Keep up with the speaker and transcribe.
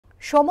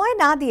সময়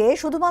না দিয়ে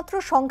শুধুমাত্র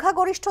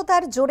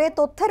সংখ্যাগরিষ্ঠতার জোরে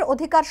তথ্যের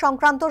অধিকার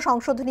সংক্রান্ত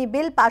সংশোধনী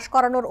বিল পাশ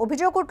করানোর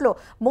অভিযোগ উঠল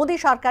মোদী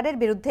সরকারের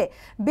বিরুদ্ধে।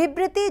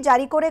 বিবৃতি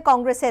জারি করে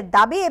কংগ্রেসের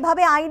দাবি,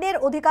 এভাবে আইনের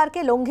অধিকারকে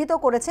লঙ্ঘিত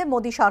করেছে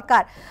মোদী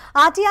সরকার।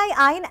 আরটিআই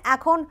আইন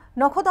এখন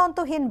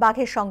নখদন্তহীন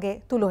বাঘের সঙ্গে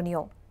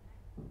তুলনীয়।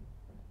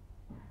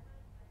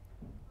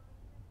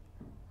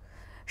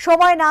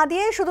 সময় না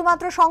দিয়ে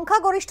শুধুমাত্র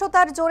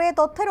সংখ্যাগরিষ্ঠতার জোরে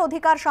তথ্যের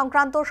অধিকার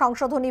সংক্রান্ত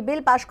সংশোধনী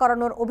বিল পাশ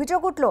করানোর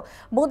অভিযোগ উঠল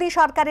মোদী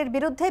সরকারের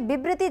বিরুদ্ধে।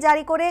 বিবৃতি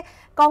জারি করে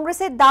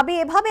কংগ্রেসের দাবি,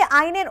 এভাবে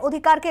আইনের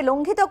অধিকারকে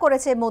লঙ্ঘিত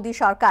করেছে মোদী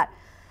সরকার।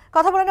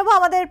 কথা বলে নেব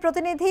আমাদের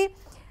প্রতিনিধি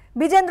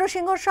বিজেন্দ্র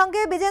সিংহর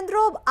সঙ্গে। বিজেন্দ্র,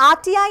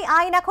 আরটিআই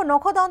আইন এখন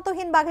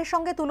নখদন্তহীন বাঘের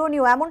সঙ্গে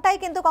তুলনীয়, এমনটাই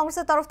কিন্তু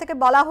কংগ্রেসের তরফ থেকে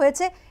বলা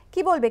হয়েছে।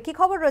 কি বলবে, কি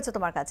খবর রয়েছে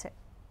তোমার কাছে?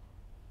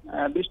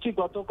 বৃষ্টি,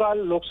 গতকাল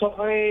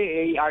লোকসভায়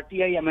এই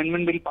আরটিআই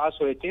অ্যামেন্ডমেন্ট বিল পাস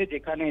হয়েছে,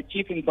 যেখানে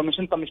চিফ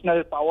ইনফরমেশন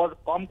কমিশনারের পাওয়ার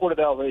কম করে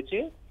দেওয়া হয়েছে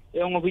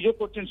এবং অভিযোগ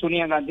করছেন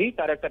সোনিয়া গান্ধী।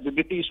 তার একটা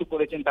বিবৃতি ইস্যু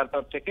করেছেন তার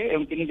তরফ থেকে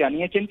এবং তিনি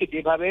জানিয়েছেন কি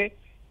যেভাবে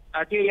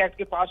আরটিআই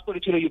অ্যাক্টকে পাস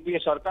করেছিল ইউপিএ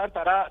সরকার,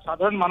 তারা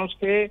সাধারণ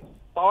মানুষকে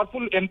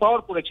পাওয়ারফুল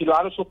এম্পাওয়ার করেছিল,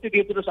 আরো শক্তি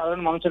দিয়েছিল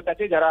সাধারণ মানুষের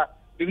কাছে, যারা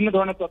বিভিন্ন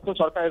ধরনের তথ্য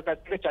সরকারের কাছ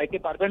থেকে চাইতে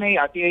পারবেন এই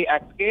আরটিআই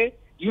অ্যাক্টকে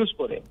ইউজ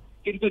করে।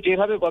 কিন্তু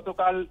যেভাবে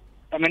গতকাল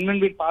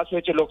অ্যামেন্ডমেন্ট বিল পাস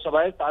হয়েছে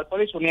লোকসভায়,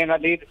 তারপরে সোনিয়া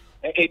গান্ধীর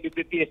এই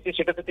বিবৃতি এসছে,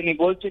 সেটাতে তিনি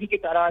বলছেন কি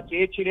তারা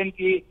চেয়েছিলেন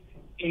কি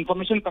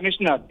ইনফরমেশন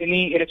কমিশনার তিনি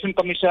ইলেকশন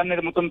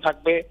কমিশনের মতন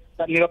থাকবে,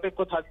 তার নিরপেক্ষ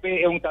থাকবে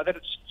এবং তাদের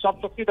সব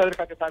শক্তি তাদের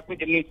কাছে থাকবে,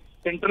 যেমনি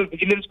সেন্ট্রাল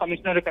ভিজিলেন্স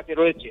কমিশনারের কাছে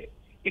রয়েছে।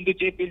 কিন্তু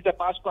যে বিলটা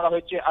পাস করা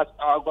হয়েছে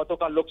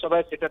গতকাল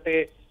লোকসভায়, সেটাতে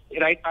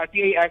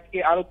আরটিআই অ্যাক্টকে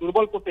আরো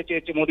দুর্বল করতে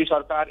চেয়েছে মোদী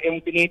সরকার এবং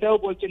তিনি এটাও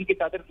বলছেন কি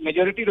তাদের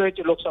মেজরিটি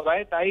রয়েছে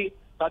লোকসভায়, তাই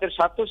তাদের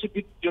স্বার্থ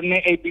সিদ্ধির জন্য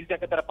এই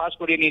বিলটাকে তারা পাস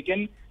করিয়ে নিয়েছেন।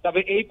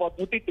 তবে এই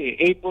পদ্ধতিতে,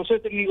 এই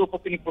প্রসেসের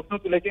উপর তিনি প্রশ্ন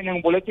তুলেছেন এবং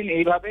বলেছেন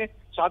এইভাবে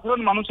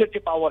সাধারণ মানুষের যে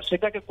পাওয়ার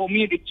সেটাকে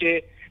কমিয়ে দিচ্ছে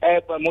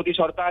মোদী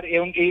সরকার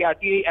এবং এই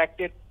আরটিআই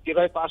অ্যাক্টের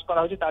যেভাবে পাস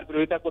করা হয়েছে তার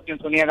বিরোধিতা করছেন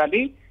সোনিয়া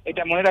গান্ধী।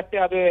 এটা মনে রাখতে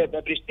হবে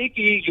বৃষ্টি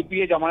কি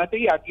ইউপিএ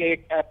জমানাতেই আরটিআই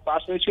অ্যাক্ট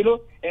পাস হয়েছিল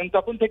এবং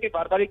তখন থেকে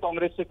বারবারই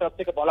কংগ্রেসের তরফ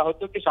থেকে বলা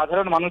হতো কি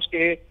সাধারণ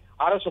মানুষকে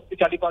আরো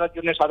শক্তিশালী করার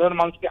জন্য, সাধারণ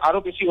মানুষকে আরো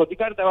বেশি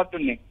অধিকার দেওয়ার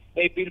জন্য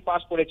এই বিল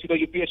পাস করেছিল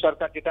ইউপিএ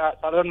সরকার, যেটা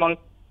সাধারণ মানুষ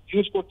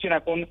ইউজ করছেন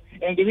এখন।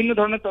 এবং বিভিন্ন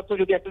ধরনের তথ্য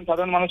যদি একজন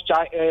সাধারণ মানুষ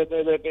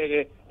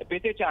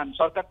পেতে চান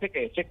সরকার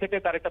থেকে, সেক্ষেত্রে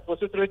তার একটা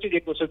প্রসেস রয়েছে, যে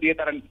প্রসেস দিয়ে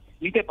তারা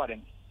নিতে পারেন।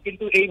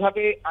 কিন্তু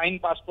এইভাবে আইন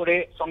পাস করে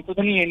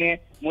সংশোধনী এনে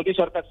মোদী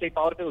সরকার সেই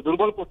পাওয়ারকে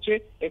দুর্বল করছে,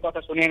 এই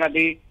কথা সোনিয়া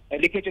গান্ধী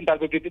লিখেছেন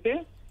তার বিবৃতিতে।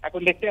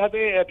 এখন দেখতে হবে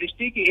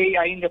বৃষ্টি কি এই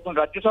আইন যখন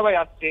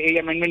রাজ্যসভায় আসছে এই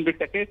অ্যামেন্ডমেন্ট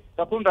বিলটাকে,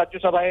 তখন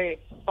রাজ্যসভায়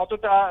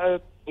কতটা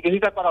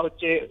বিরোধিতা করা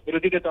হচ্ছে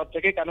বিরোধীদের তরফ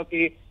থেকে, কেন কি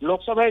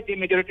লোকসভায় যে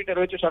মেজরিটিটা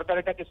রয়েছে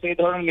সরকারের কাছে, সেই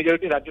ধরনের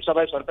মেজরিটি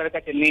রাজ্যসভায় সরকারের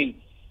কাছে নেই।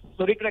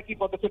 শরিকরা কি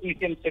পদক্ষেপ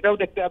নিচ্ছেন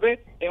সেটাও দেখতে হবে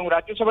এবং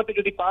রাজ্যসভাতে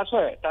যদি পাস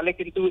হয় তাহলে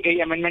কিন্তু এই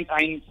অ্যামেন্ডমেন্ট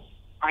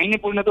আইনে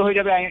পরিণত হয়ে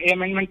যাবে এই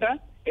অ্যামেন্ডমেন্টটা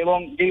এবং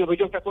যে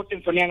অভিযোগটা করছেন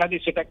সোনিয়া গান্ধী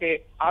সেটাকে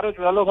আরো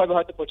জোরালোভাবে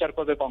হয়তো প্রচার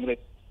করবে কংগ্রেস।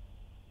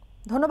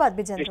 ধন্যবাদ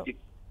বিজেন্দ্র।